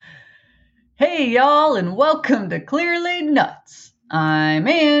Hey, y'all, and welcome to Clearly Nuts. I'm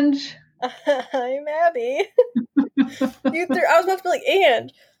Ange. I'm Abby. I was about to be like,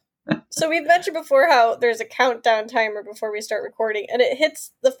 and. So we've mentioned before how there's a countdown timer before we start recording, and it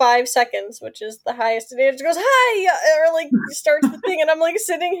hits the 5 seconds, which is the highest, and Ange goes, hi! Or, starts the thing, and I'm,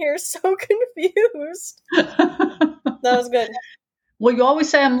 sitting here so confused. That was good. Well, you always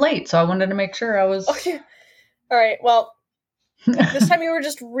say I'm late, so I wanted to make sure I was... Okay. All right, well, this time you were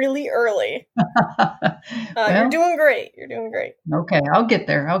just really early. You're doing great. You're doing great. Okay, I'll get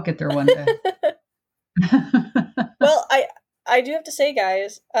there. I'll get there one day. Well, I do have to say,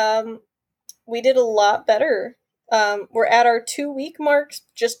 guys, we did a lot better. We're at our 2-week marks,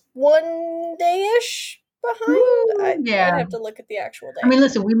 just 1 day-ish behind. I'd have to look at the actual day. I mean,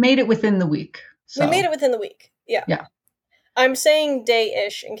 listen, we made it within the week. So. We made it within the week. Yeah. Yeah. I'm saying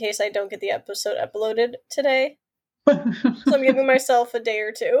day-ish in case I don't get the episode uploaded today. So I'm giving myself a day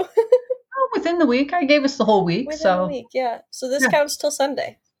or two. Oh, within the week. I gave us the whole week. Within the week, yeah. So this counts till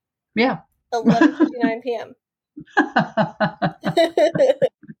Sunday. Yeah. 11:59 p.m.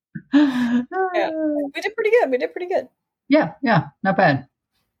 Yeah. We did pretty good. Yeah, not bad.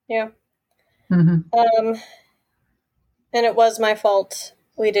 Yeah. Mm-hmm. And it was my fault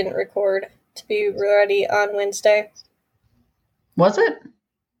we didn't record to be ready on Wednesday. Was it?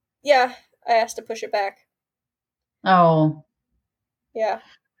 Yeah, I asked to push it back. Oh. Yeah.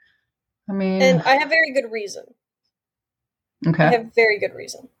 I mean... And I have very good reason. Okay. I have very good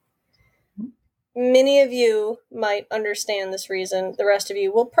reason. Many of you might understand this reason. The rest of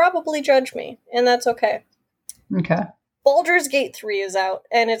you will probably judge me, and that's okay. Okay. Baldur's Gate 3 is out,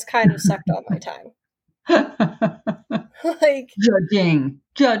 and it's kind of sucked all my time. Judging.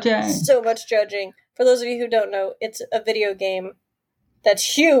 So much judging. For those of you who don't know, it's a video game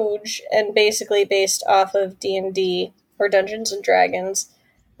that's huge and basically based off of D&D, or Dungeons & Dragons.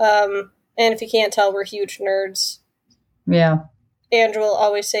 And if you can't tell, we're huge nerds. Yeah. Andrew will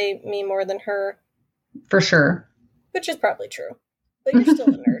always say me more than her. For sure. Which is probably true. But you're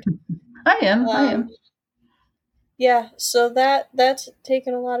still a nerd. I am. Yeah, so that's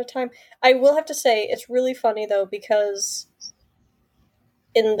taken a lot of time. I will have to say, it's really funny, though, because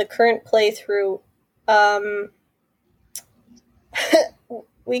in the current playthrough,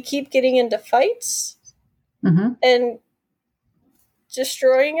 we keep getting into fights and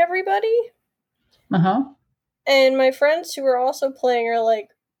destroying everybody. Uh-huh. And my friends who are also playing are like,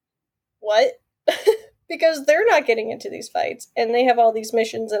 what? Because they're not getting into these fights, and they have all these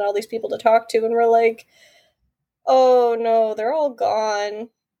missions and all these people to talk to, and we're like, oh no, they're all gone.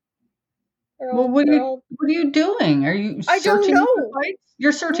 What are you doing? Are you searching for fights?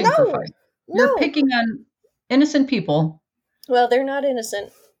 You're searching for fights. No. You're picking on innocent people. Well, they're not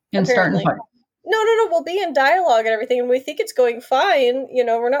innocent. And starting fights. No. We'll be in dialogue and everything, and we think it's going fine. You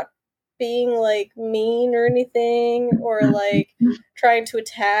know, we're not being, mean or anything, or, trying to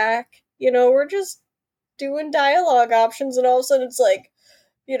attack. You know, we're just doing dialogue options, and all of a sudden it's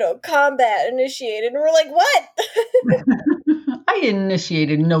combat initiated, and we're like, what? I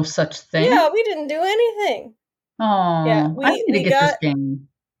initiated no such thing. Yeah, we didn't do anything. Oh, yeah, I need to get this game.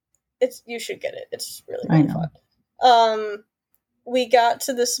 You should get it. It's really fun. We got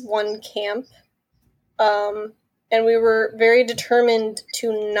to this one camp, and we were very determined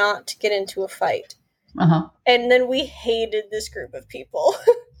to not get into a fight. Uh-huh. And then we hated this group of people.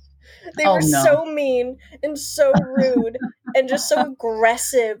 They were so mean and so rude and just so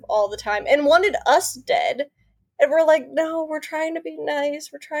aggressive all the time and wanted us dead. And we're like, no, we're trying to be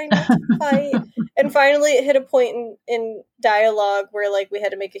nice. We're trying not to fight. And finally it hit a point in dialogue where, we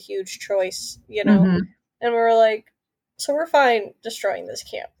had to make a huge choice, And we were like, so we're fine destroying this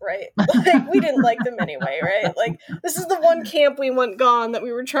camp, right? We didn't like them anyway, right? This is the one camp we want gone that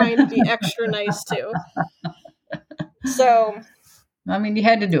we were trying to be extra nice to. So... I mean, you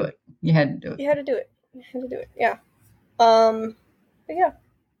had to do it. You had to do it, yeah. But yeah.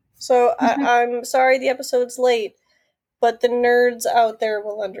 So I'm sorry the episode's late, but the nerds out there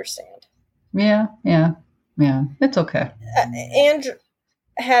will understand. Yeah. It's okay. Andrew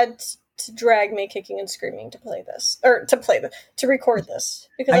had to drag me kicking and screaming to record this.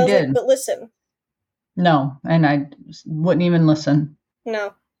 Because I was did. Like, but listen. No, and I wouldn't even listen.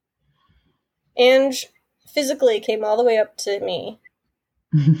 No. Ange physically came all the way up to me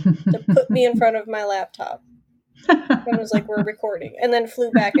to put me in front of my laptop. And was like, we're recording. And then flew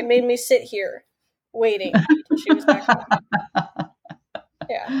back and made me sit here waiting until she was back home.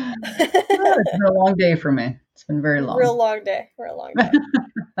 Yeah. It's been a long day for me. It's been very long. Real long day.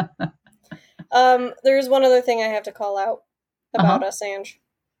 There's one other thing I have to call out about us, Ange.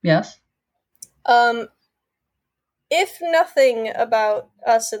 Yes. if nothing about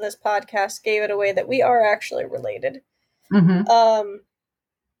us in this podcast gave it away that we are actually related. Mm-hmm.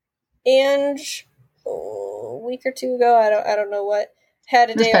 And a week or two ago, I don't know what, had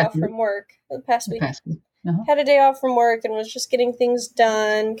a day off from work. The past week. Uh-huh. Had a day off from work and was just getting things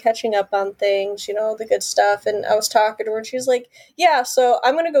done, catching up on things, the good stuff. And I was talking to her and she was like, yeah, so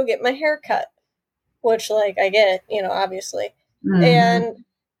I'm going to go get my hair cut. Which, I get, obviously. Mm-hmm. And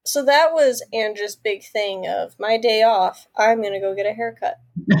so that was Andrew's big thing of my day off, I'm going to go get a haircut.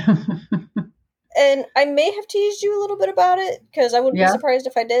 And I may have teased you a little bit about it, because I wouldn't be surprised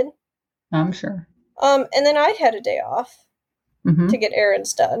if I did. I'm sure. And then I had a day off to get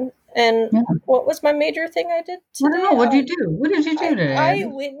errands done. And what was my major thing I did today? I don't know. What did you do? What did you do today? I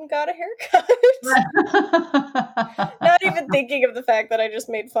went and got a haircut. Not even thinking of the fact that I just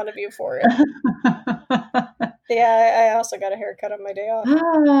made fun of you for it. Yeah, I also got a haircut on my day off.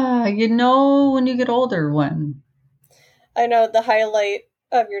 When you get older, when? I know the highlight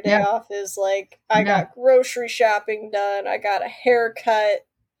of your day off is I got grocery shopping done. I got a haircut.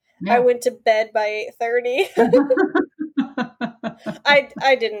 Yeah. I went to bed by 8:30.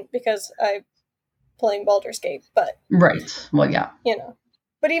 I didn't, because I'm playing Baldur's Gate, but... Right. Well, yeah.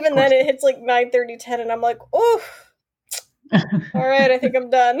 But even then, it hits 9:30, 10, and I'm like, oof. All right, I think I'm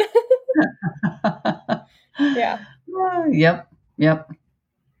done. Yeah. Yep.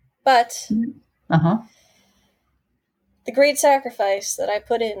 But... Uh-huh. The great sacrifice that I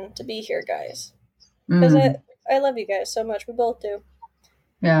put in to be here, guys. Because I love you guys so much. We both do.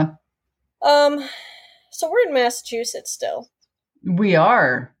 Yeah. So we're in Massachusetts still. We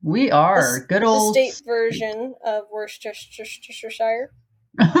are. Good old... The state version of Worcestershire.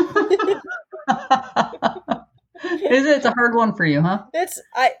 It's a hard one for you, huh?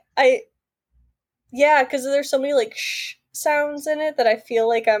 Yeah, because there's so many, sh sounds in it that I feel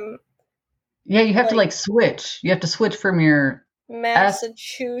like I'm... Yeah, you have to, switch. You have to switch from your...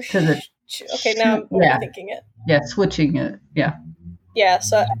 Massachusetts. Okay, now I'm thinking it. Yeah, switching it. Yeah. Yeah,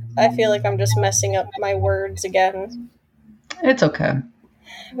 so I feel like I'm just messing up my words again. It's okay.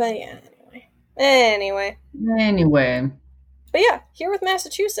 But yeah, anyway. But yeah, here with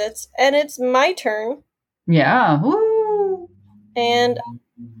Massachusetts, and it's my turn. Yeah. Woo! And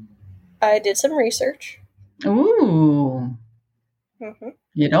I did some research. Ooh. Mm-hmm.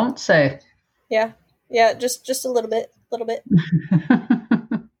 You don't say. Yeah, just a little bit.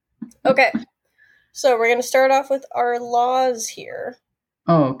 Okay, so we're going to start off with our laws here.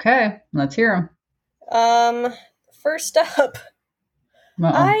 Okay, let's hear them. First up,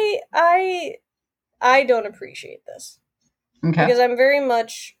 I don't appreciate this. Okay. Because I'm very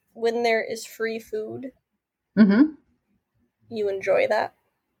much, when there is free food, you enjoy that.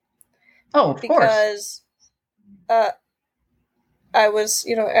 Oh, of course. Because I was,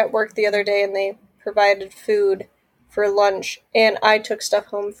 at work the other day and they provided food for lunch and I took stuff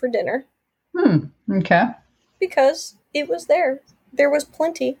home for dinner. Okay. Because it was there. There was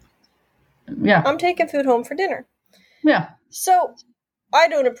plenty. Yeah. I'm taking food home for dinner. Yeah. So, I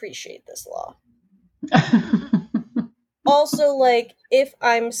don't appreciate this law. Also, if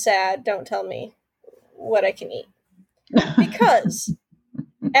I'm sad, don't tell me what I can eat. Because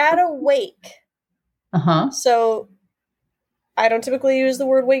at a wake, so I don't typically use the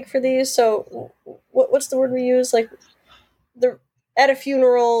word wake for these, so what's the word we use? At a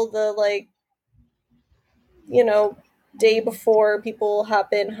funeral, the, day before, people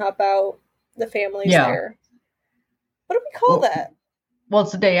hop in, hop out, the family's there. What do we call that? Well,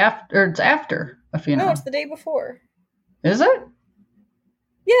 it's the day after, or it's after a funeral. No, it's the day before. Is it?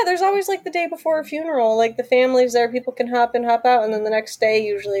 Yeah, there's always, the day before a funeral. The family's there, people can hop in, hop out, and then the next day,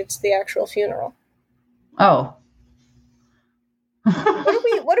 usually, it's the actual funeral. Oh.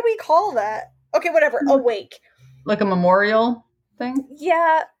 What do we call that? Okay, whatever. A wake. Like a memorial thing?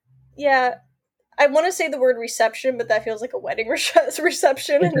 Yeah. I want to say the word reception, but that feels like a wedding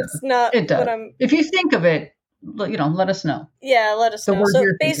reception, and it's not what I'm... If you think of it, let us know. Yeah, let us know. So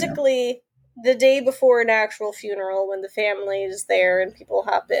basically, the day before an actual funeral, when the family is there and people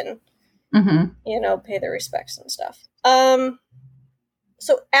hop in, pay their respects and stuff.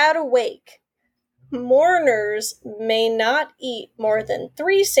 So at a wake, mourners may not eat more than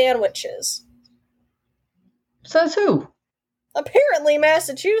 3 sandwiches. Says who? Apparently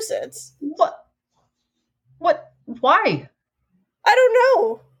Massachusetts. What? Why? I don't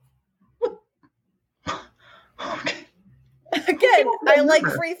know. What? Okay. Again, I like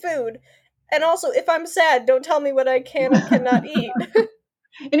free food. And also, if I'm sad, don't tell me what I can and cannot eat.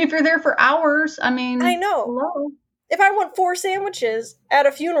 And if you're there for hours, I know. Hello. If I want 4 sandwiches at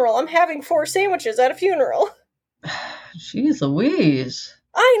a funeral, I'm having 4 sandwiches at a funeral. Jeez Louise.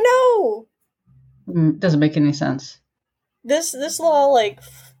 I know. Doesn't make any sense. This law, like,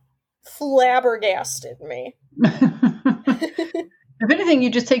 flabbergasted me. If anything, you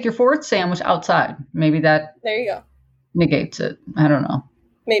just take your fourth sandwich outside. Maybe that... There you go. Negates it. I don't know.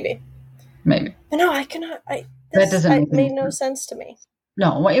 Maybe. But no, I cannot. That doesn't make no sense to me.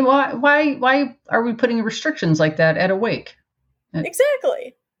 No. Why are we putting restrictions like that at a wake?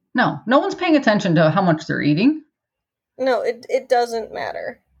 Exactly. No one's paying attention to how much they're eating. No, it doesn't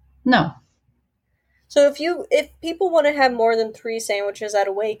matter. No. So if people want to have more than 3 sandwiches at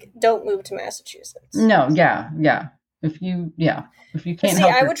a wake, don't move to Massachusetts. No, yeah. If you can't see,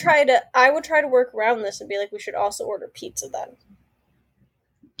 I would try to work around this and be like, we should also order pizza then.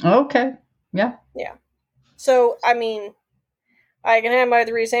 Okay. Yeah. Yeah. So, I mean, I can have my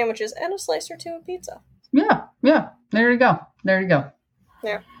 3 sandwiches and a slice or 2 of pizza. Yeah. There you go.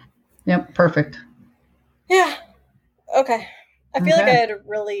 Yeah. Yep, perfect. Yeah. Okay. I feel like I had to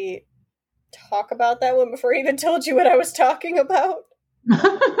really talk about that one before I even told you what I was talking about.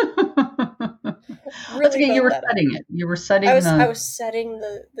 Really okay, you were setting it. You were setting I was setting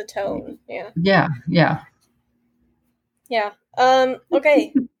the tone. Yeah. Yeah.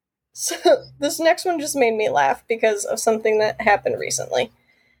 Okay. So this next one just made me laugh because of something that happened recently.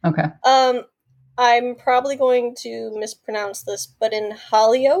 Okay. I'm probably going to mispronounce this, but in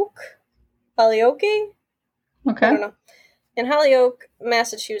Holyoke? Okay. I don't know. In Holyoke,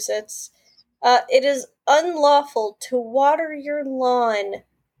 Massachusetts, it is unlawful to water your lawn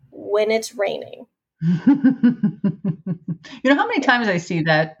when it's raining. You know how many times I see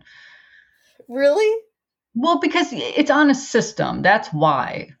that? Really? Well, because it's on a system. That's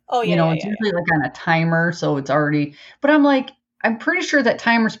why. Oh, yeah. It's usually like on a timer, so it's already. But I'm like, I'm pretty sure that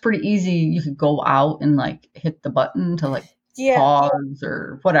timer's pretty easy. You could go out and like hit the button to like pause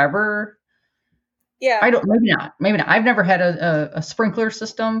or whatever. Yeah. Maybe not. I've never had a sprinkler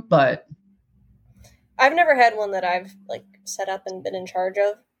system, but I've never had one that I've like set up and been in charge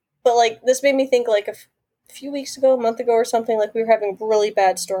of. But like this made me think like a few weeks ago, a month ago or something, like we were having really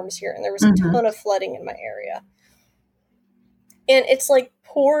bad storms here and there was a ton of flooding in my area. And it's like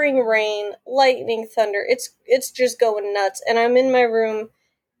pouring rain, lightning, thunder. It's just going nuts. And I'm in my room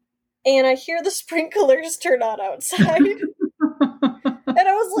and I hear the sprinklers turn on outside. And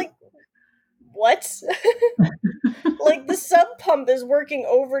I was like, what? Like the sub pump is working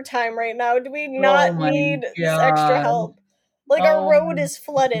overtime right now. Do we not need this extra help? Like our road is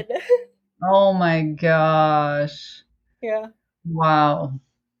flooded. Oh my gosh. Yeah. Wow.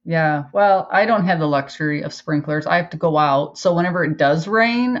 Yeah. Well, I don't have the luxury of sprinklers. I have to go out. So whenever it does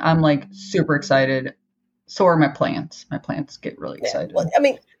rain, I'm like super excited. So are my plants. My plants get really excited. Well, I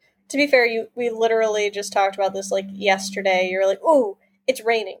mean, to be fair, we literally just talked about this like yesterday. You're like, "Ooh, it's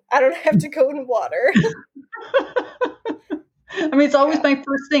raining. I don't have to go and water." I mean, it's always my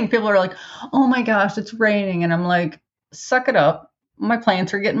first thing. People are like, "Oh my gosh, it's raining." And I'm like, "Suck it up. My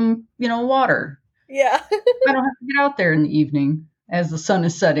plants are getting, water." Yeah. I don't have to get out there in the evening as the sun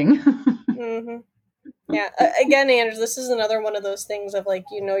is setting. Mm-hmm. Yeah. Again, Andrew, this is another one of those things of like,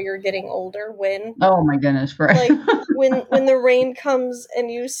 you're getting older when. Oh my goodness, right. Like when the rain comes and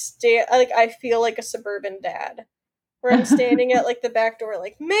you stand, like I feel like a suburban dad. Where I'm standing at like the back door,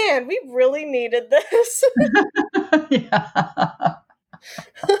 like, man, we really needed this. Yeah.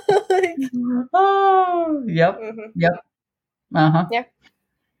 Like, oh, yep. Mm-hmm. Yep. Uh-huh. Yeah.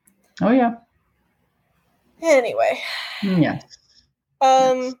 Oh, yeah. Anyway. Yes.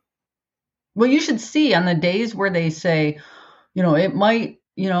 Yes. Well, you should see on the days where they say, it might,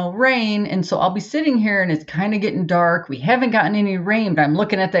 rain. And so I'll be sitting here and it's kind of getting dark. We haven't gotten any rain, but I'm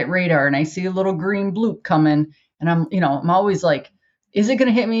looking at that radar and I see a little green bloop coming. And I'm always like, is it going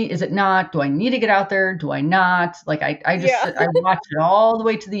to hit me? Is it not? Do I need to get out there? Do I not? Like I watch it all the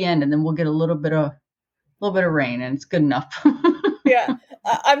way to the end and then we'll get a little bit of rain and it's good enough. Yeah.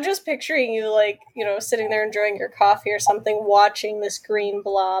 I'm just picturing you like, sitting there enjoying your coffee or something, watching this green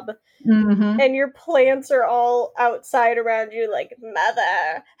blob. Mm-hmm. And your plants are all outside around you like,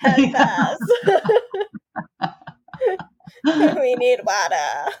 mother, help us. We need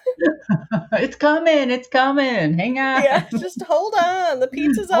water. It's coming. Hang on. Yeah, just hold on. The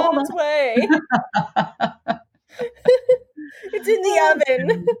pizza's on its way. It's in the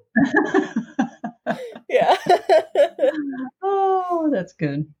oven. Yeah. Oh, that's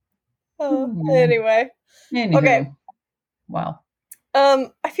good. Anyway. Okay. Wow.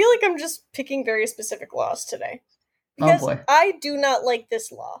 I feel like I'm just picking very specific laws today. Because I do not like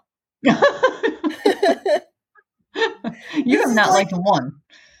this law. You have not liked one.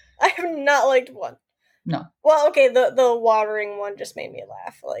 I have not liked one. No. Well, okay, the watering one just made me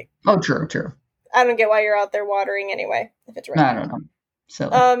laugh. Like, oh, true. I don't get why you're out there watering anyway if it's raining. I don't know.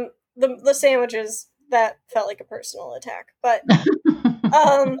 So the sandwiches that felt like a personal attack. But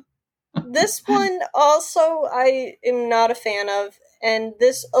this one also I am not a fan of, and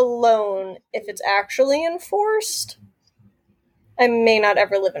this alone, if it's actually enforced, I may not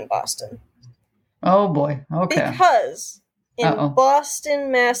ever live in Boston. Oh boy. Okay. Because in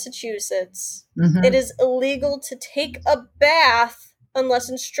Boston, Massachusetts, it is illegal to take a bath unless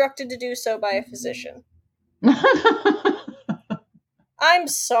instructed to do so by a physician. I'm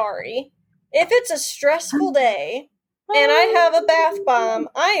sorry. If it's a stressful day and I have a bath bomb,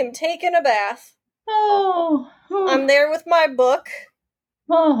 I am taking a bath. I'm there with my book.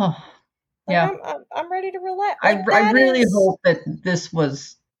 Yeah. I'm ready to relax. I really hope that this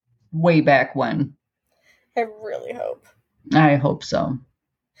was way back when. I really hope. I hope so.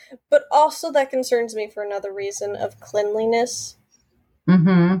 But also that concerns me for another reason of cleanliness.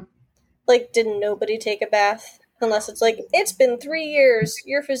 Mm-hmm. Like, did nobody take a bath? Unless it's like, it's been 3 years,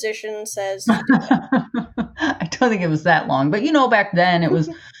 your physician says to do it. I don't think it was that long. But, back then it was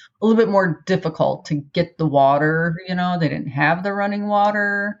a little bit more difficult to get the water. They didn't have the running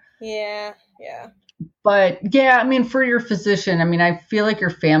water. Yeah. But, yeah, I mean, for your physician, I mean, I feel like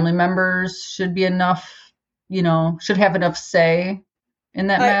your family members should be enough, should have enough say in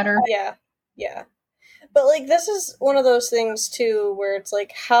that matter. Yeah. But, like, this is one of those things, too, where it's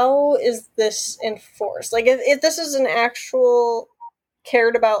like, how is this enforced? Like, if this is an actual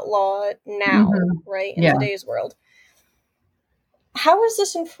cared about law now, right, in today's world, how is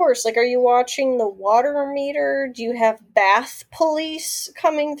this enforced? Like, are you watching the water meter? Do you have bath police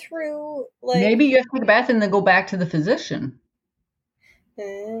coming through? Like, maybe you have to take a bath and then go back to the physician.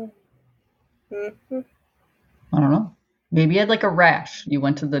 Mm-hmm. I don't know. Maybe you had, like, a rash. You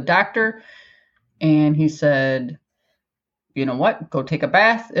went to the doctor, and he said, you know what? Go take a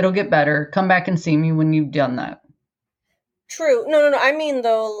bath. It'll get better. Come back and see me when you've done that. True. No. I mean,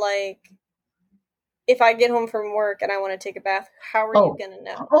 though, like, if I get home from work and I want to take a bath, how are you going to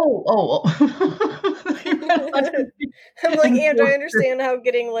know? I'm like, Andrew, I understand how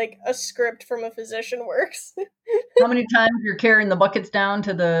getting, like, a script from a physician works. How many times you're carrying the buckets down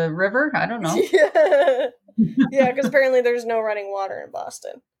to the river? I don't know. Yeah, because apparently there's no running water in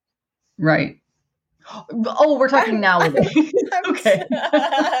Boston. Right. Oh, we're talking nowadays. Okay.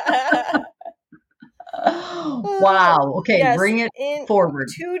 Wow. Okay, yes, bring it forward.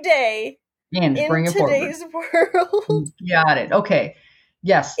 Today. And bring it forward. In today's world. Got it. Okay.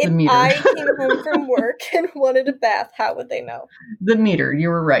 Yes, the meter. If I came home from work and wanted a bath, how would they know? The meter. You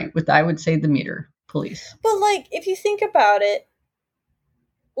were right. I would say the meter. Police. But, like, if you think about it,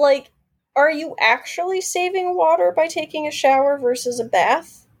 like, are you actually saving water by taking a shower versus a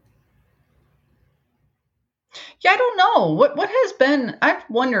bath? Yeah, I don't know. What has been... I've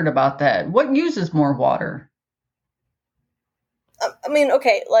wondered about that. What uses more water? I mean,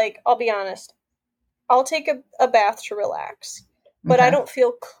 okay, like, I'll be honest. I'll take a bath to relax, but I don't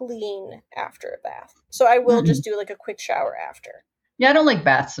feel clean after a bath. So I will just do, like, a quick shower after. Yeah, I don't like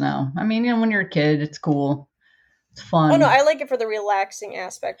baths now. I mean, when you're a kid, it's cool. It's fun. Oh, no, I like it for the relaxing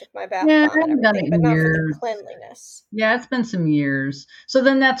aspect of my bath. Yeah, I haven't done it in years. Not for the cleanliness. Yeah, it's been some years. So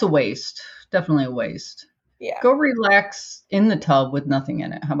then that's a waste. Definitely a waste. Yeah. Go relax in the tub with nothing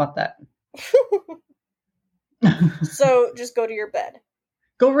in it. How about that? So just go to your bed.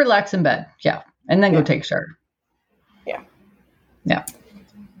 Go relax in bed. Yeah. And then go take a shower. Yeah. Yeah.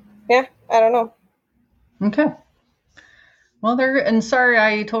 Yeah. I don't know. Okay. Well, sorry,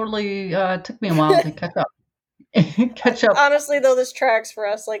 I totally took me a while to catch up. Honestly, though, this tracks for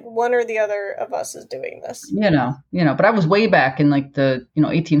us. Like, one or the other of us is doing this. But I was way back in, like, the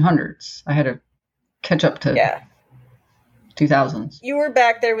 1800s. I had to catch up to 2000s. You were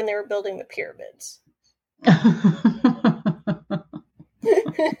back there when they were building the pyramids.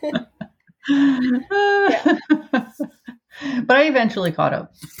 But I eventually caught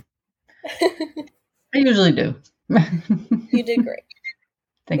up. I usually do. You did great.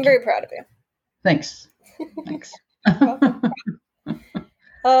 I'm very proud of you. Thanks.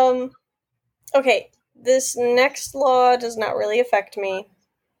 Okay, this next law does not really affect me.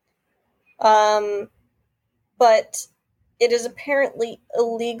 But it is apparently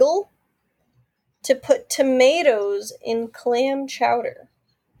illegal to put tomatoes in clam chowder.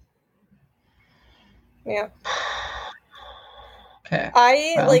 Yeah. Okay.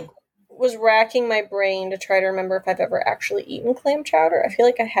 I was racking my brain to try to remember if I've ever actually eaten clam chowder. I feel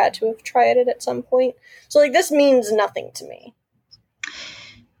like I had to have tried it at some point. So, like, this means nothing to me.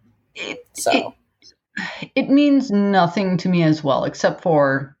 It means nothing to me as well, except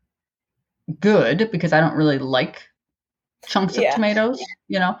for good, because I don't really like chunks of tomatoes,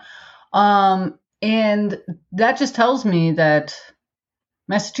 and that just tells me that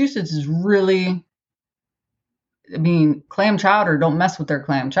Massachusetts is really I mean, clam chowder, don't mess with their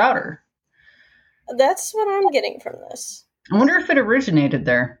clam chowder. That's what I'm getting from this. I wonder if it originated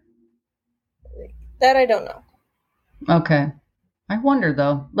there. That I don't know. Okay. I wonder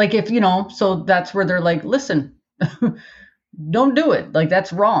though. Like if, so that's where they're like, listen, don't do it. Like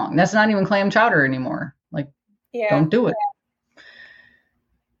that's wrong. That's not even clam chowder anymore. Like, don't do it.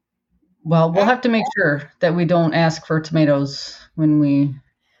 Well, we'll have to make sure that we don't ask for tomatoes when we...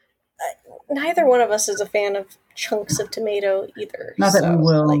 Neither one of us is a fan of chunks of tomato either. Not that we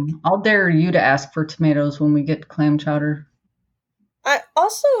will. I'll dare you to ask for tomatoes when we get clam chowder. I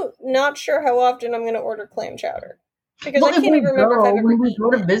also not sure how often I'm going to order clam chowder. Because I can't even remember if I've ever when we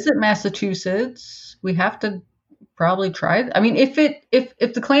go to visit Massachusetts, we have to probably try it. I mean, if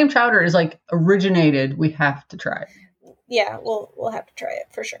the clam chowder is like originated, we have to try it. Yeah, we'll have to try it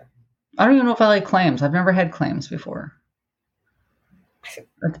for sure. I don't even know if I like clams. I've never had clams before.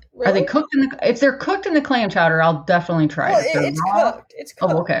 Really? Are they cooked if they're cooked in the clam chowder, I'll definitely try it. It's cooked. It's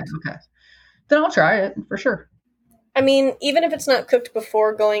cooked. Oh, okay. Then I'll try it for sure. I mean, even if it's not cooked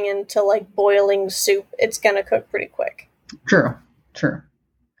before going into like boiling soup, it's gonna cook pretty quick. True.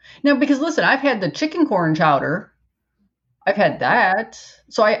 Now, because listen, I've had the chicken corn chowder. I've had that.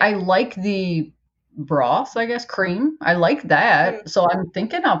 So I like the broth, I guess, cream. I like that. Mm-hmm. So I'm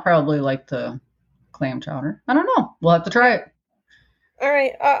thinking I'll probably like the clam chowder. I don't know. We'll have to try it. All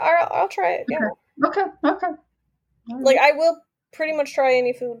right. I'll try it. Yeah. Okay. Like I will pretty much try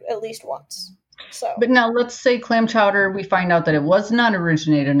any food at least once. So. But now let's say clam chowder, we find out that it was not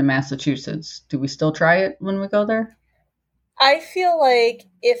originated in Massachusetts. Do we still try it when we go there? I feel like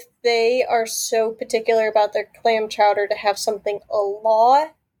if they are so particular about their clam chowder to have something a law,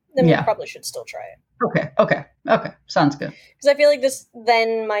 then we probably should still try it. Okay. Sounds good. Because I feel like this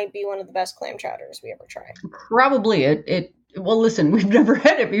then might be one of the best clam chowders we ever tried. Probably. Well, listen, we've never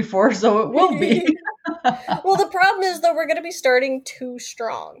had it before, so it will be. Well, the problem is, though, we're going to be starting too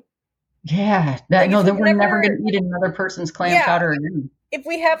strong. Yeah. Then we're never going to eat another person's clam chowder again. If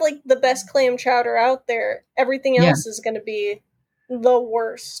we have, like, the best clam chowder out there, everything else is going to be the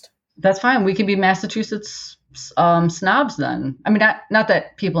worst. That's fine. We can be Massachusetts snobs then. I mean, not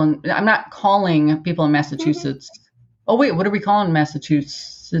that people I'm not calling people in Massachusetts. Mm-hmm. Oh, wait, what are we calling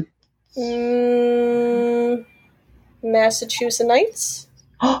Massachusetts? Massachusettsites?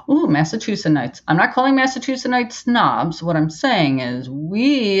 Oh, Massachusettsites. I'm not calling Massachusettsites snobs. What I'm saying is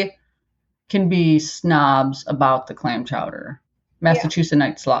we can be snobs about the clam chowder.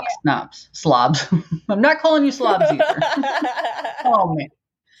 Massachusettsites slobs. I'm not calling you slobs either. Oh, man.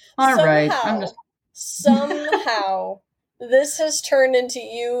 All right. Somehow, this has turned into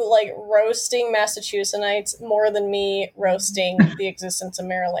you, like, roasting Massachusettsites more than me roasting the existence of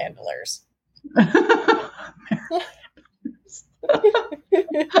Marylanders. I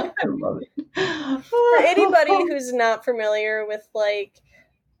love it. For anybody who's not familiar with like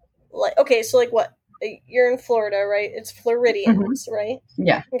okay, so like what? You're in Florida, right? It's Floridians, mm-hmm. right?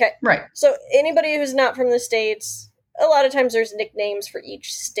 Yeah. Okay. Right. So anybody who's not from the States, a lot of times there's nicknames for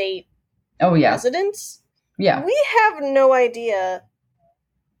each state. Oh yeah. Residents. Yeah. We have no idea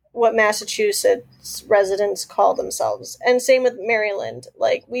what Massachusetts residents call themselves, and same with Maryland.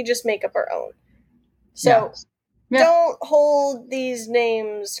 Like we just make up our own. So. Yeah. Don't hold these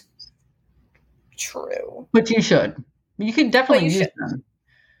names true. But you should. You could definitely use them.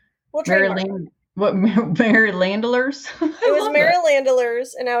 We'll Marylanders? It was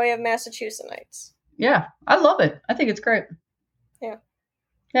Marylanders, and now we have Massachusettsites. Yeah, I love it. I think it's great. Yeah.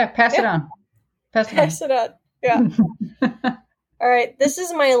 Yeah, pass it on. Pass it on. Yeah. All right, this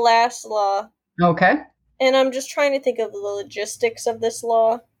is my last law. Okay. And I'm just trying to think of the logistics of this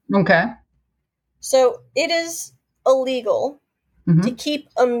law. Okay. So it is illegal to keep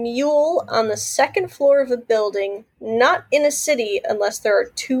a mule on the second floor of a building, not in a city, unless there are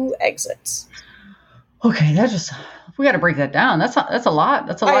 2 exits. Okay, we got to break that down. That's a lot.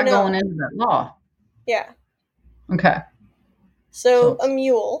 That's a lot going into that law. Yeah. Okay. So a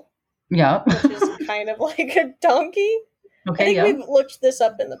mule. Yeah. Which is kind of like a donkey. Okay. I think we've looked this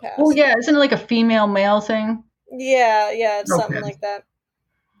up in the past. Oh yeah, isn't it like a female-male thing? Yeah, it's something like that.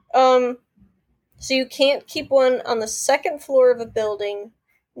 So you can't keep one on the second floor of a building,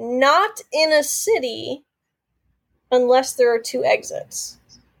 not in a city, unless there are 2 exits.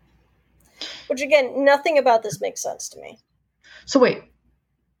 Which, again, nothing about this makes sense to me. So wait,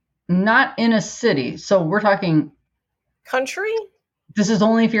 not in a city. So we're talking... Country? This is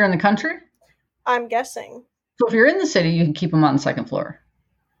only if you're in the country? I'm guessing. So if you're in the city, you can keep them on the second floor.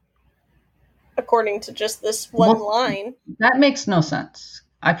 According to just this one line. That makes no sense.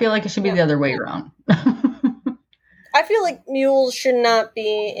 I feel like it should be the other way around. I feel like mules should not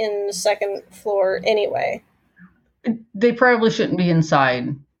be in the second floor anyway. They probably shouldn't be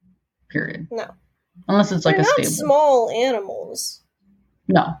inside, period. No. Unless it's like They're a stable. not small animals.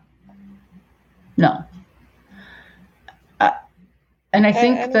 No. And I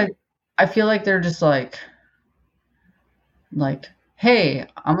think that I feel like they're just like, hey,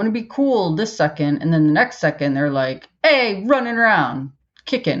 I'm going to be cool this second. And then the next second, they're like, hey, running around,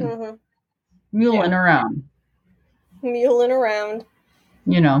 kicking, muling around. Muling around.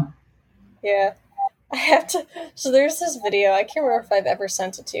 You know. Yeah. I have to. So there's this video. I can't remember if I've ever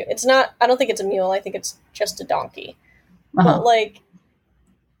sent it to you. It's not. I don't think it's a mule. I think it's just a donkey. But like,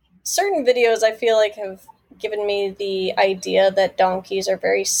 certain videos I feel like have given me the idea that donkeys are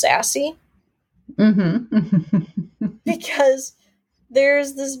very sassy. Mm-hmm. Because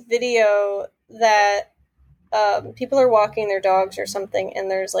there's this video that people are walking their dogs or something, and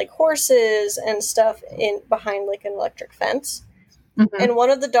there's like horses and stuff in behind like an electric fence. Mm-hmm. And one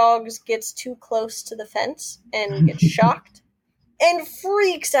of the dogs gets too close to the fence and gets shocked and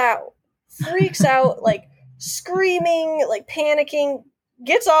freaks out, like screaming, like panicking,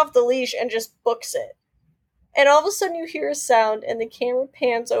 gets off the leash and just books it. And all of a sudden you hear a sound and the camera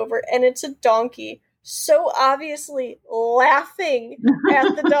pans over and it's a donkey so obviously laughing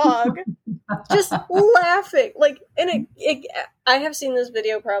at the dog. Just laughing. Like, and I have seen this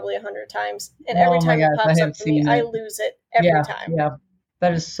video probably 100 times, and every time it pops up to me, I lose it every time. Yeah,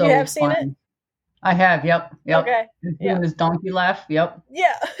 that is so. You have seen it? I have. Yep. Okay. Doing his donkey laugh. Yep.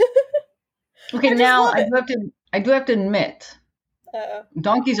 Yeah. Okay, now I do have to admit,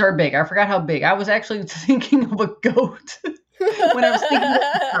 donkeys are big. I forgot how big. I was actually thinking of a goat when I was thinking of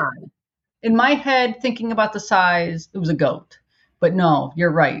the size. In my head, thinking about the size, it was a goat. But no,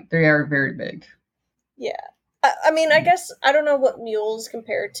 you're right. They are very big. Yeah. I mean, I guess, I don't know what mules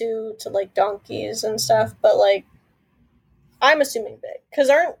compare to like donkeys and stuff, but like, I'm assuming big.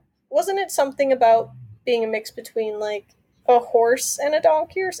 Because wasn't it something about being a mix between like a horse and a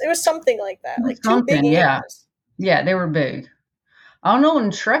donkey? It was something like that. Like two big animals. Yeah, they were big. I don't know,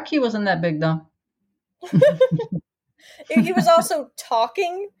 in Shrek he wasn't that big though. He was also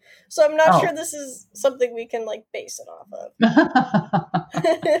talking, so I'm not sure this is something we can like base it off of.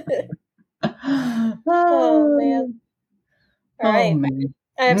 Oh man! All right, man.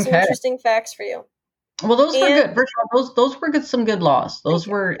 I have some interesting facts for you. Well, those were good. First of all, those were some good laws. Those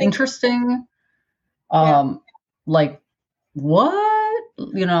were interesting. Like what?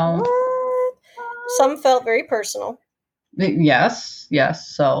 You know, what? Some felt very personal. Yes.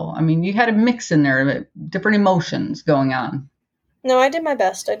 So, I mean, you had a mix in there, different emotions going on. No, I did my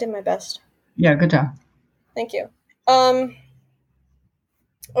best. Yeah, good job. Thank you.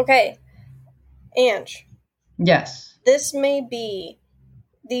 Okay. Ange. Yes. This may be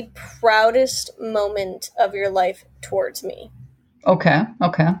the proudest moment of your life towards me. Okay.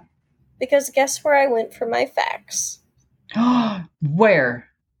 Because guess where I went for my facts? Where?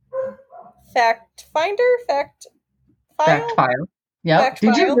 Fact Finder? Fact File. Yeah.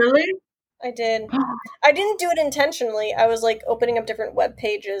 Did you really? I did. I didn't do it intentionally. I was like opening up different web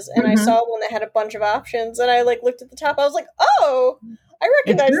pages and I saw one that had a bunch of options and I like looked at the top. I was like, oh, I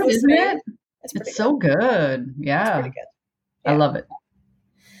recognize this name. It's so good. Yeah. It's pretty good. Yeah. I love it.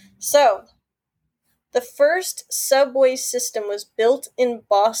 So, the first subway system was built in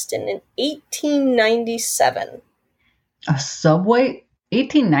Boston in 1897. A subway?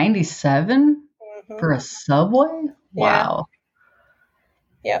 1897? For a subway? Wow.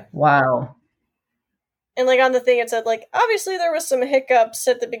 Yeah. Wow. And like on the thing it said like obviously there was some hiccups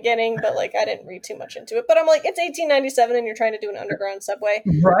at the beginning, but like I didn't read too much into it. But I'm like, it's 1897 and you're trying to do an underground subway.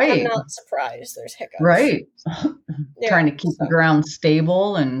 Right. I'm not surprised there's hiccups. Right. Trying to keep the ground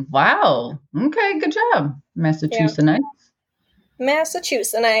stable and wow. Okay, good job. Massachusetts.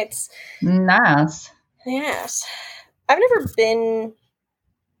 Massachusetts. Nice. Yes. I've never been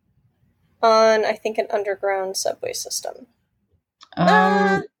on, I think, an underground subway system.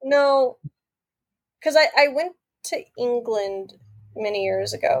 No. Because I went to England many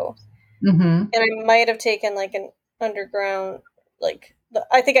years ago. And I might have taken, like, an underground, like,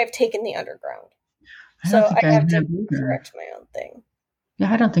 I think I've taken the underground. So I have to correct my own thing.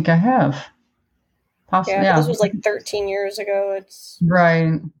 Yeah, I don't think I have. Possibly. Yeah, this was, like, 13 years ago. It's right.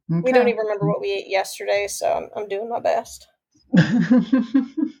 Okay. We don't even remember what we ate yesterday, so I'm doing my best.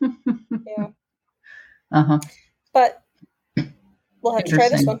 Yeah. But we'll have to try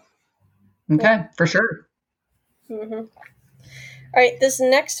this one. Okay, for sure. All right, this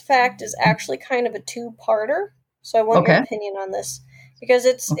next fact is actually kind of a two-parter, so I want your opinion on this because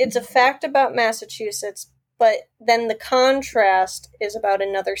it's a fact about Massachusetts, but then the contrast is about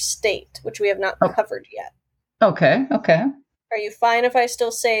another state, which we have not covered yet. Okay. Are you fine if I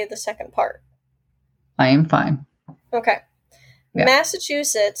still say the second part? I am fine. Okay. Yeah.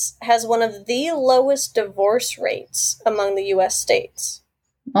 Massachusetts has one of the lowest divorce rates among the U.S. states.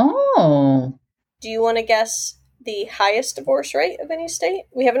 Oh. Do you want to guess the highest divorce rate of any state?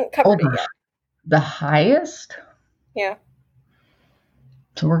 We haven't covered it yet. The highest? Yeah.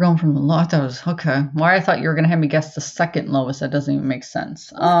 So we're going from the low. I thought it was okay. Why I thought you were going to have me guess the second lowest. That doesn't even make sense.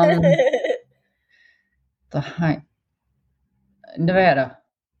 The high. Nevada.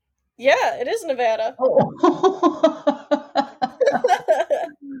 Yeah, it is Nevada. Oh.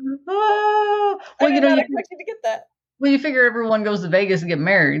 Well, I did not expect you to get that. Well, you figure everyone goes to Vegas to get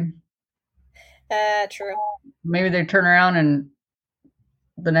married. True. Maybe they turn around and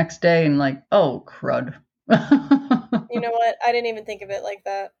the next day and like, oh, crud. You know what? I didn't even think of it like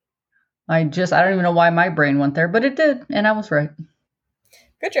that. I don't even know why my brain went there, but it did, and I was right.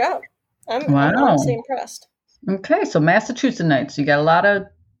 Good job. I'm honestly impressed. Okay, so Massachusetts, you got a lot of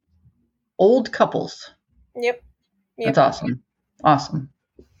old couples. Yep. That's awesome. Awesome.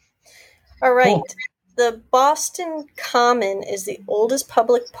 All right. Cool. The Boston Common is the oldest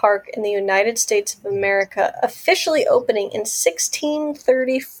public park in the United States of America, officially opening in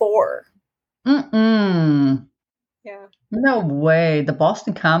 1634. Yeah. No way. The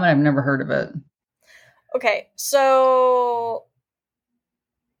Boston Common, I've never heard of it. Okay, so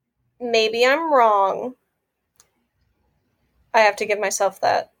maybe I'm wrong. I have to give myself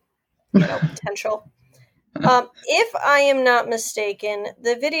that, potential. If I am not mistaken,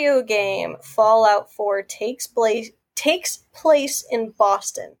 the video game Fallout 4 takes place in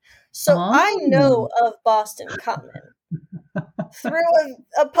Boston. So I know of Boston Common through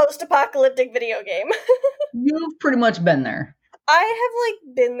a post-apocalyptic video game. You've pretty much been there. I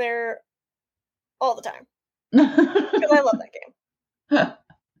have been there all the time because I love that game.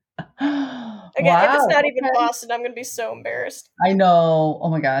 Again, if it's not even Boston, I'm going to be so embarrassed. I know. Oh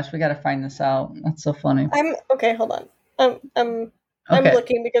my gosh, we got to find this out. That's so funny. Hold on. I'm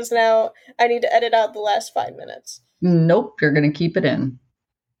looking because now I need to edit out the last 5 minutes. Nope, you're going to keep it in.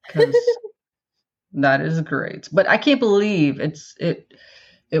 Because that is great. But I can't believe it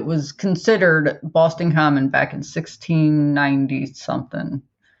was considered Boston Common back in 1690 something.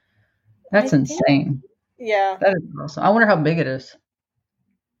 That's insane. Yeah. That is awesome. I wonder how big it is.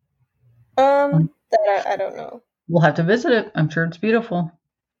 That I don't know. We'll have to visit it. I'm sure it's beautiful.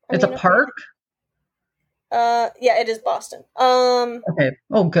 It's a park? Yeah, it is Boston. Okay.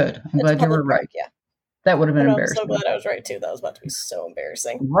 Oh, good. I'm glad you were right. Yeah. That would have been embarrassing. I'm so glad I was right, too. That was about to be so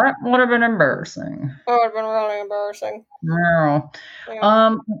embarrassing. That would have been embarrassing. That would have been really embarrassing. No.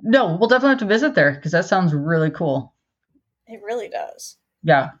 Yeah. No, we'll definitely have to visit there because that sounds really cool. It really does.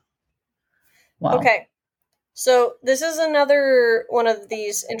 Yeah. Wow. Okay. So this is another one of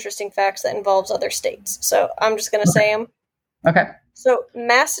these interesting facts that involves other states. So I'm just going to say them. Okay. So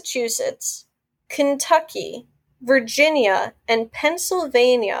Massachusetts, Kentucky, Virginia, and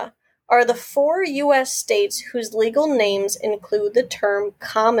Pennsylvania are the 4 U.S. states whose legal names include the term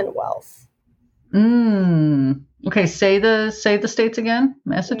Commonwealth. Okay, say the states again.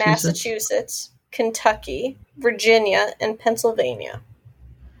 Massachusetts, Kentucky, Virginia, and Pennsylvania.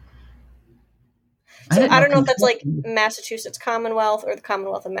 So I don't know if that's like Massachusetts Commonwealth or the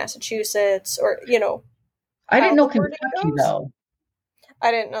Commonwealth of Massachusetts or, I didn't know Kentucky, though.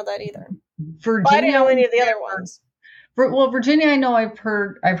 I didn't know that either. Virginia. Well, I didn't know any of the other ones. Well, Virginia, I know I've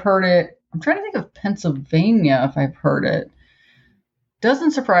heard it. I'm trying to think of Pennsylvania if I've heard it.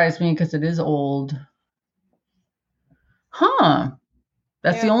 Doesn't surprise me because it is old. Huh.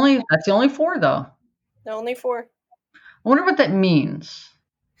 That's the only 4, though. The only 4. I wonder what that means.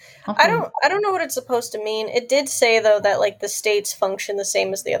 I don't know what it's supposed to mean. It did say though that the states function the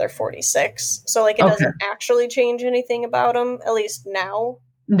same as the other 46. So it doesn't actually change anything about them, at least now.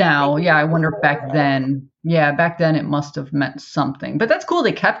 Now, yeah, I wonder if back then. Yeah, back then it must have meant something. But that's cool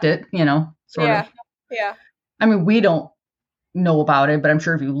they kept it, sort of. Yeah. I mean, we don't know about it, but I'm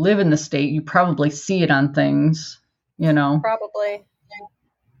sure if you live in the state, you probably see it on things, Probably.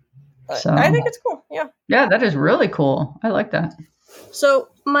 But so, I think it's cool, yeah. Yeah, that is really cool. I like that. So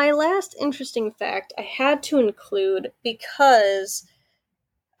my last interesting fact I had to include because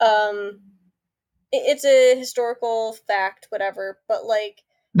it's a historical fact, whatever, but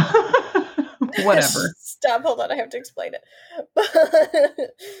whatever. Stop, hold on, I have to explain it. But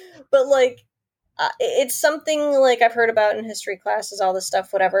it's something I've heard about in history classes, all this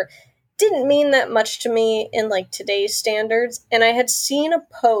stuff, whatever. Didn't mean that much to me in today's standards, and I had seen a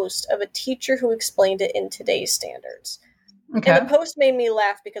post of a teacher who explained it in today's standards. Okay. And the post made me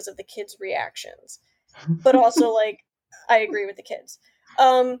laugh because of the kids' reactions. But also, I agree with the kids.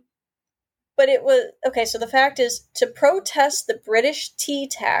 But it was... Okay, so the fact is, to protest the British tea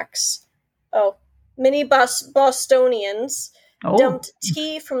tax... Oh, many Bostonians dumped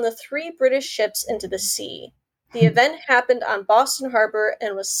tea from the 3 British ships into the sea. The event happened on Boston Harbor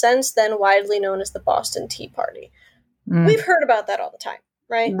and was since then widely known as the Boston Tea Party. We've heard about that all the time,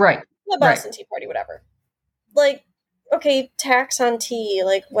 right? Right. The Boston Tea Party, whatever. Like, okay, tax on tea,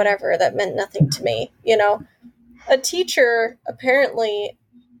 like, whatever, that meant nothing to me, you know? A teacher apparently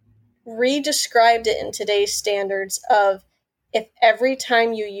re-described it in today's standards of if every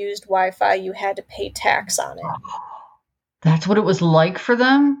time you used Wi-Fi, you had to pay tax on it. That's what it was like for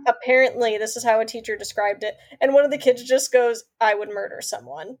them? Apparently, this is how a teacher described it. And one of the kids just goes, I would murder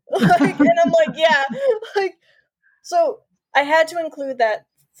someone. And I'm like, yeah. Like, so I had to include that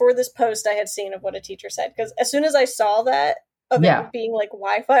for this post I had seen of what a teacher said. Because as soon as I saw that, of it being like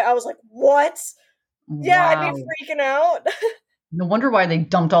Wi-Fi, I was like, what? Wow. Yeah, I'd be freaking out. No wonder why they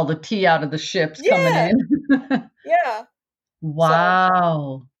dumped all the tea out of the ships coming in. Yeah.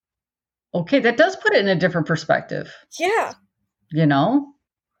 Wow. So. Okay, that does put it in a different perspective. Yeah. You know?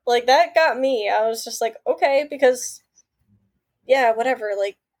 Like, that got me. I was just like, okay, because, yeah, whatever.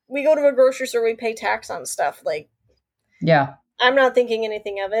 Like, we go to a grocery store, we pay tax on stuff. Like, yeah. I'm not thinking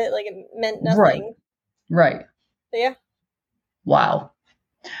anything of it. Like, it meant nothing. Right. But yeah. Wow.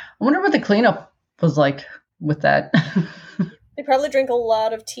 I wonder what the cleanup was like with that. They probably drink a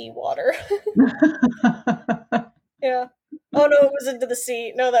lot of tea water. Yeah. Oh, no, it was into the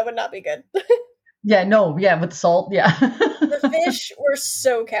sea. No, that would not be good. Yeah, no, yeah, with salt, yeah. The fish were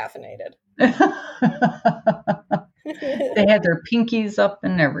so caffeinated. They had their pinkies up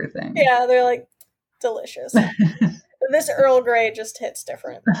and everything. Yeah, they're like, delicious. This Earl Grey just hits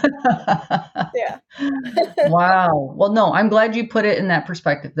different. Yeah. Wow. Well, no, I'm glad you put it in that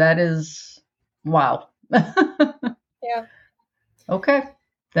perspective. That is, wow. Yeah. Okay.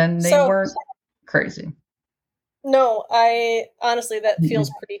 Then they weren't crazy. No, honestly, that feels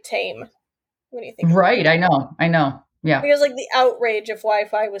pretty tame when you think about it. I know. Yeah. Because, like, the outrage if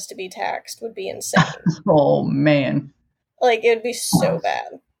Wi-Fi was to be taxed would be insane. Oh, man. Like, it would be so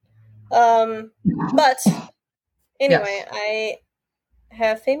bad. But, anyway, I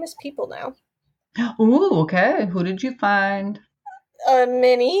have famous people now. Ooh, okay. Who did you find?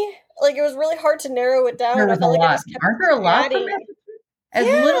 Many. Like, it was really hard to narrow it down. There was a lot. Aren't there a lot from Massachusetts? As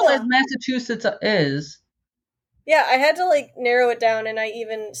little as Massachusetts is. Yeah, I had to, like, narrow it down, and I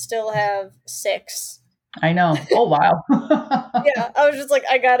even still have 6. I know. Oh, wow. Yeah, I was just like,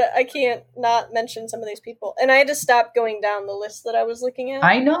 I can't not mention some of these people. And I had to stop going down the list that I was looking at.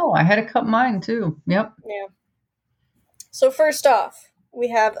 I know. I had to cut mine, too. Yep. Yeah. So first off, we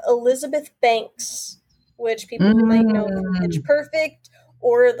have Elizabeth Banks, which people might know from Pitch Perfect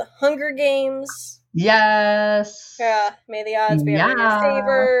or The Hunger Games. Yes. Yeah, may the odds be in your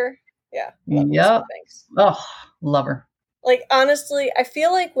favor. Yeah. Yep. Oh, love her. Like, honestly, I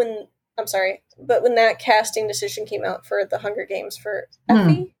feel like when that casting decision came out for The Hunger Games for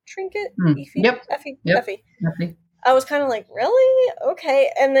Effie Trinket? Effie. I was kind of like, really? Okay.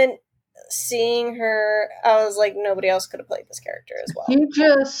 And then seeing her, I was like, nobody else could have played this character as well. You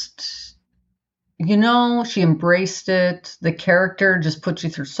just, she embraced it. The character just puts you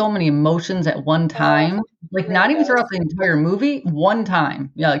through so many emotions at one time. Like, really not even throughout the entire movie, one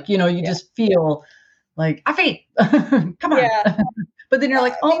time. Yeah, like, you just feel like, Effie, come on. Yeah. But then you're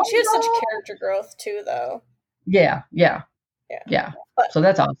like, oh, she has such character growth too, though. Yeah. But, so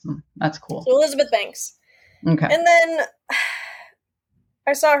that's awesome. That's cool. So Elizabeth Banks. Okay. And then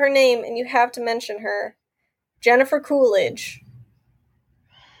I saw her name, and you have to mention her, Jennifer Coolidge,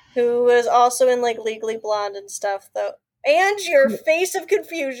 who was also in, like, Legally Blonde and stuff, though. And your Face of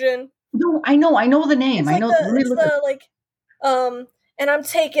Confusion. No, I know the name. It's like and I'm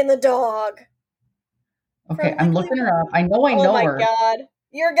taking the dog. Okay, I'm looking her up. I know her. Oh my God.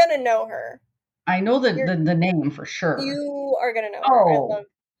 You're going to know her. I know the name for sure. You are going to know her.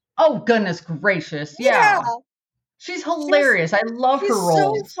 Oh, goodness gracious. Yeah. She's hilarious. I love her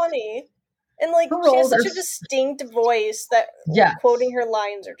roles. She's so funny. And, like, she has such a distinct voice that quoting her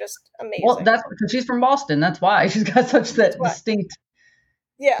lines are just amazing. Well, that's because she's from Boston. That's why. She's got such that distinct.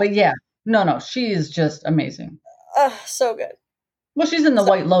 Yeah. But yeah. No. She is just amazing. So good. Well, she's in The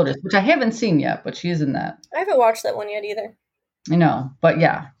White Lotus, which I haven't seen yet, but she is in that. I haven't watched that one yet either. I know, but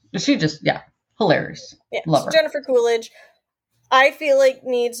yeah. She just, hilarious. Yeah, love her. Jennifer Coolidge, I feel like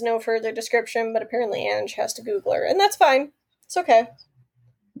needs no further description, but apparently Ange has to Google her, and that's fine. It's okay.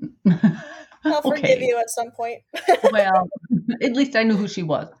 I'll forgive you at some point. Well, at least I knew who she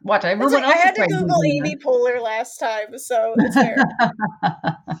was. Watch, everyone else. I had to Google Amy Poehler last time, so it's fair.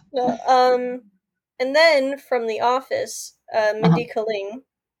 No, and then from The Office, Mindy Kaling.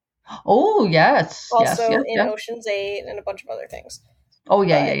 Oh, yes. Also in Ocean's 8 and a bunch of other things. Oh,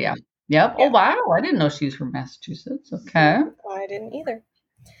 yeah. Yep. Yeah. Oh, wow. I didn't know she was from Massachusetts. Okay. I didn't either.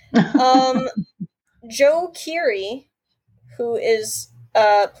 Joe Keery, who is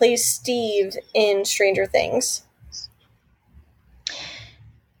plays Steve in Stranger Things.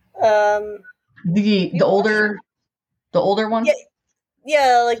 The older one?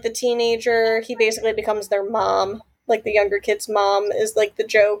 Yeah, like the teenager. He basically becomes their mom. Like the younger kid's mom is like the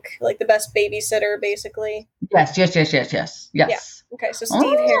joke, like the best babysitter, basically. Yes. Yeah. Okay, so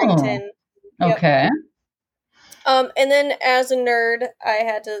Steve Harrington. Yep. Okay. And then as a nerd, I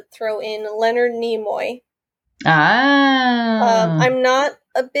had to throw in Leonard Nimoy. I'm not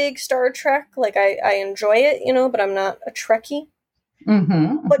a big Star Trek. Like I enjoy it, but I'm not a Trekkie.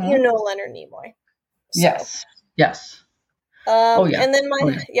 Mm-hmm. But you know Leonard Nimoy. So. Yes. And then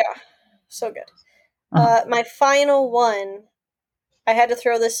so good. My final one, I had to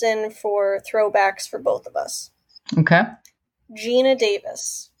throw this in for throwbacks for both of us. Okay. Geena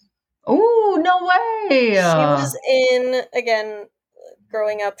Davis. Oh, no way! She was in, again,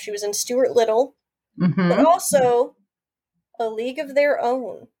 growing up, she was in Stuart Little, but also A League of Their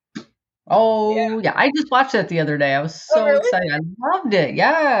Own. Oh, yeah. I just watched that the other day. I was so excited. I loved it.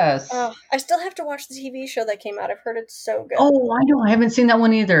 Yes. I still have to watch the TV show that came out. I've heard it's so good. Oh, I know. I haven't seen that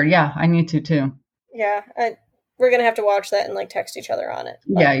one either. Yeah, I need to, too. Yeah. We're going to have to watch that and, text each other on it.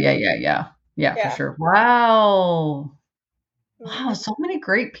 But, yeah, for sure. Wow. Wow, so many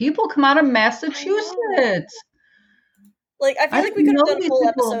great people come out of Massachusetts. I feel like we could have done a whole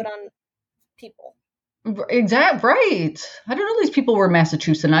episode on people. Exactly, right. I don't know these people were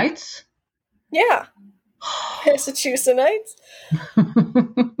Massachusettsites. Yeah. Massachusettsites.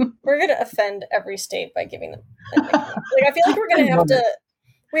 We're going to offend every state by giving them I feel like we're going to have to...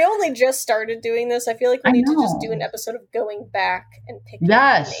 We only just started doing this. I feel like we need to just do an episode of going back and picking the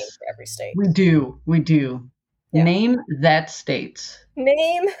name for every state. We do. Yeah. Name that state.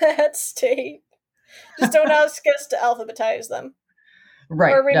 Name that state. Just don't ask us to alphabetize them.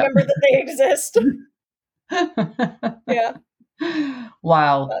 Right. Or remember that they exist. Yeah.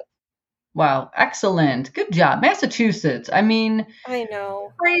 Wow. Excellent. Good job. Massachusetts. I mean, I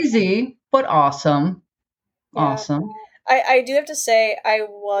know. Crazy, but awesome. Yeah. Awesome. I do have to say, I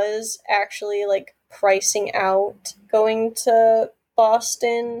was actually pricing out going to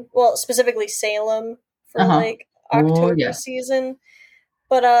Boston. Well, specifically Salem. For October season.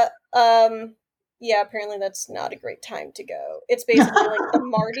 But apparently that's not a great time to go. It's basically the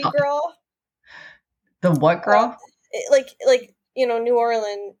Mardi Gras. The what gras? New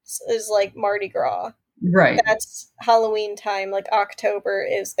Orleans is Mardi Gras. Right. That's Halloween time. October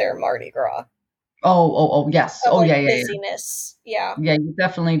is their Mardi Gras. Oh, yes. Busyness. Yeah. Yeah, you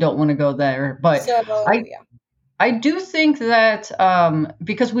definitely don't want to go there. But I do think that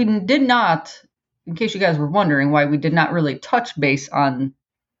because we did not, in case you guys were wondering why we did not really touch base on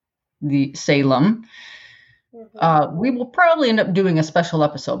the Salem, we will probably end up doing a special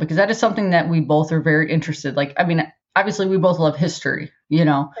episode because that is something that we both are very interested. Obviously we both love history,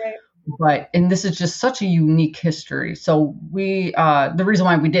 right. And this is just such a unique history. So we, the reason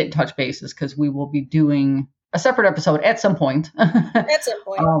why we didn't touch base is because we will be doing a separate episode at some point.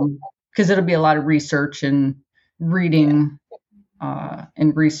 Because it'll be a lot of research and reading.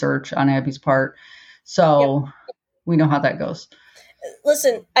 And research on Abby's part. So we know how that goes.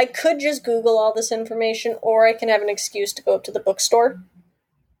 Listen, I could just Google all this information, or I can have an excuse to go up to the bookstore.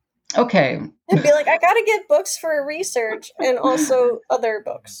 Okay. And be like, I gotta get books for research and also other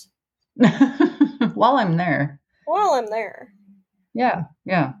books. While I'm there. Yeah.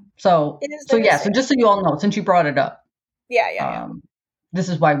 So just so you all know, since you brought it up. Yeah. This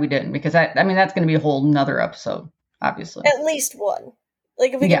is why we didn't, because that's going to be a whole nother episode. Obviously. At least one.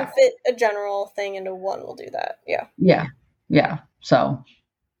 If we can fit a general thing into one, we'll do that. Yeah. Yeah. So,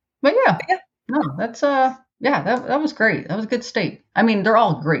 but yeah. No, that's, that was great. That was a good state. I mean, they're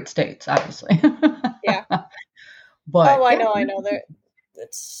all great states, obviously. Yeah. But. Oh, I know.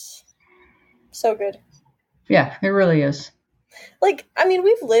 It's so good. Yeah, it really is.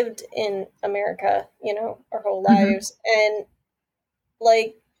 We've lived in America, our whole lives. And,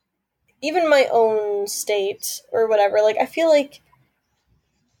 even my own state or whatever, I feel like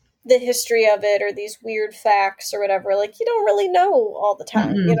the history of it or these weird facts or whatever, you don't really know all the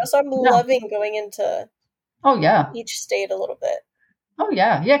time, so I'm loving going into each state a little bit. Oh,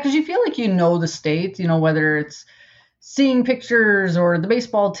 yeah. Yeah, because you feel like the state, whether it's seeing pictures or the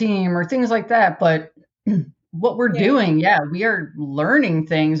baseball team or things like that, but what we're doing, we are learning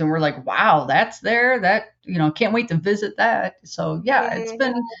things and we're like, wow, that's there, that, can't wait to visit that. So, it's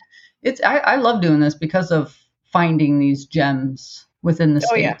been... I love doing this because of finding these gems within the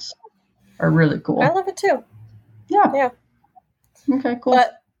states are really cool. I love it too. Yeah. Okay, cool.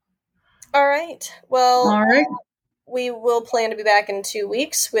 But All right. Well, all right. We will plan to be back in 2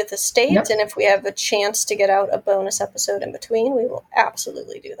 weeks with Estate, and if we have a chance to get out a bonus episode in between, we will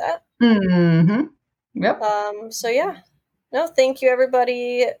absolutely do that. Mm-hmm. Yep. So yeah. No, thank you,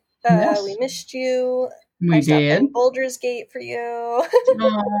 everybody. Yes. We missed you. We did. Baldur's Gate for you.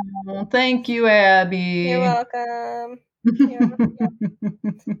 Oh, thank you, Abby. You're welcome.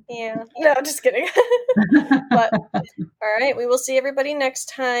 Yeah. No, just kidding. But all right, we will see everybody next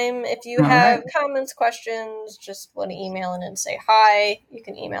time. If you have comments, questions, just want to email in and say hi, you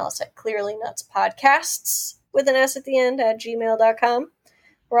can email us at clearlynutspodcasts with an S at the end at gmail.com.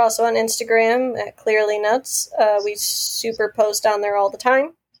 We're also on Instagram at clearlynuts. We super post on there all the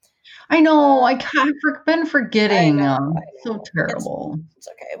time. I know. I've been forgetting. I know. So terrible. It's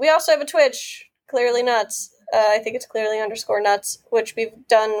okay. We also have a Twitch, Clearly Nuts. I think it's clearly_nuts, which we've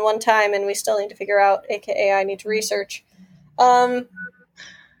done one time and we still need to figure out, aka I need to research. Wow,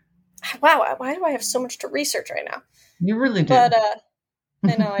 why do I have so much to research right now? You really do. But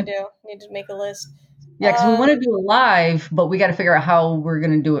I know I do. Need to make a list. Yeah, because we want to do it live, but we got to figure out how we're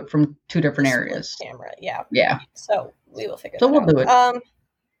going to do it from 2 different areas. Camera, yeah. Yeah. So we will figure that out. So we'll do it.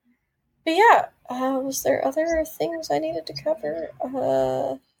 But yeah, was there other things I needed to cover?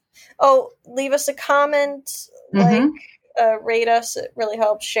 Leave us a comment, rate us. It really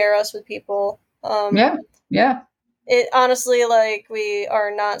helps. Share us with people. Yeah. It honestly, we are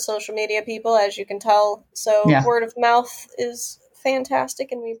not social media people, as you can tell. So word of mouth is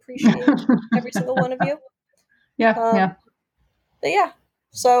fantastic, and we appreciate every single one of you. Yeah. But yeah,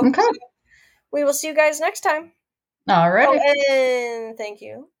 so we will see you guys next time. All right. And thank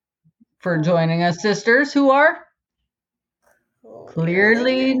you for joining us, sisters who are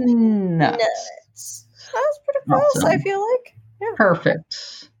Clearly Nuts. That was pretty close, awesome. I feel like. Yeah.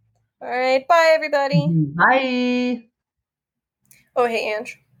 Perfect. All right. Bye, everybody. Bye. Oh, hey,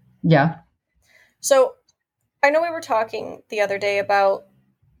 Ange. Yeah. So, I know we were talking the other day about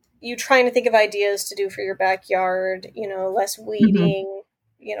you trying to think of ideas to do for your backyard, less weeding,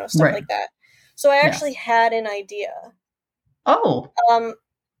 stuff like that. So, I actually had an idea. Oh.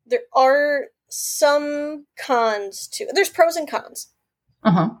 There are some cons to. There's pros and cons.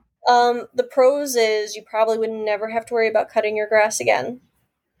 The pros is you probably would never have to worry about cutting your grass again,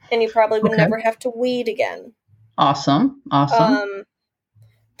 and you probably would never have to weed again. Awesome.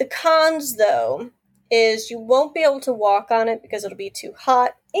 The cons, though, is you won't be able to walk on it because it'll be too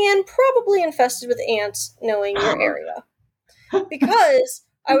hot and probably infested with ants, knowing your area. Because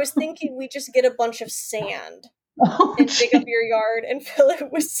I was thinking we just get a bunch of sand. And dig up your yard and fill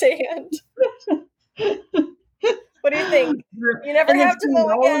it with sand. What do you think? You never have to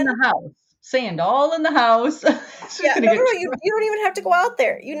mow again. In the house. Sand all in the house. You don't even have to go out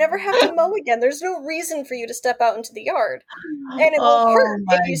there. You never have to mow again. There's no reason for you to step out into the yard. And it will hurt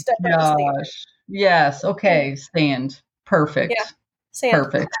if you step out into the yard. Yes, okay, sand. Perfect. Yeah, sand.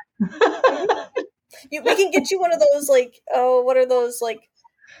 Perfect. We can get you one of those, what are those,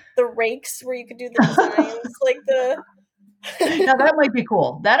 the rakes where you could do the designs, Now that might be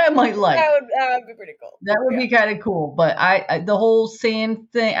cool. That I might like. That would be pretty cool. That would be kind of cool. But I the whole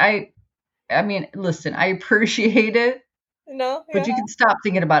sand thing, I mean, listen, I appreciate it. No, but you can stop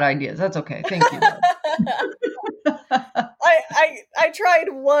thinking about ideas. That's okay. Thank you. I tried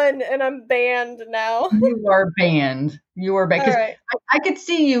one and I'm banned now. You are banned. Because right. I could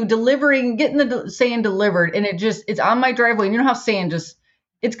see you getting the sand delivered, and it's on my driveway. And you know how sand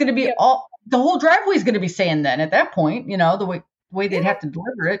it's going to be the whole driveway is going to be sand then at that point, the way they'd have to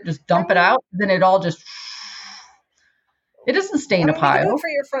deliver it, just dump it out. Then it all just, it doesn't stay in a pile. Do it for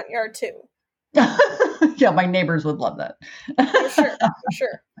your front yard too. Yeah, my neighbors would love that. For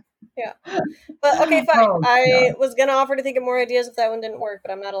sure. Yeah. But okay, fine. I was going to offer to think of more ideas if that one didn't work,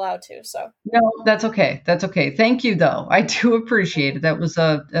 but I'm not allowed to, so. No, that's okay. Thank you, though. I do appreciate it. That was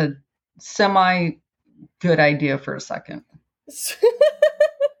a semi good idea for a second.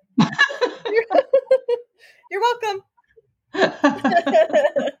 You're welcome.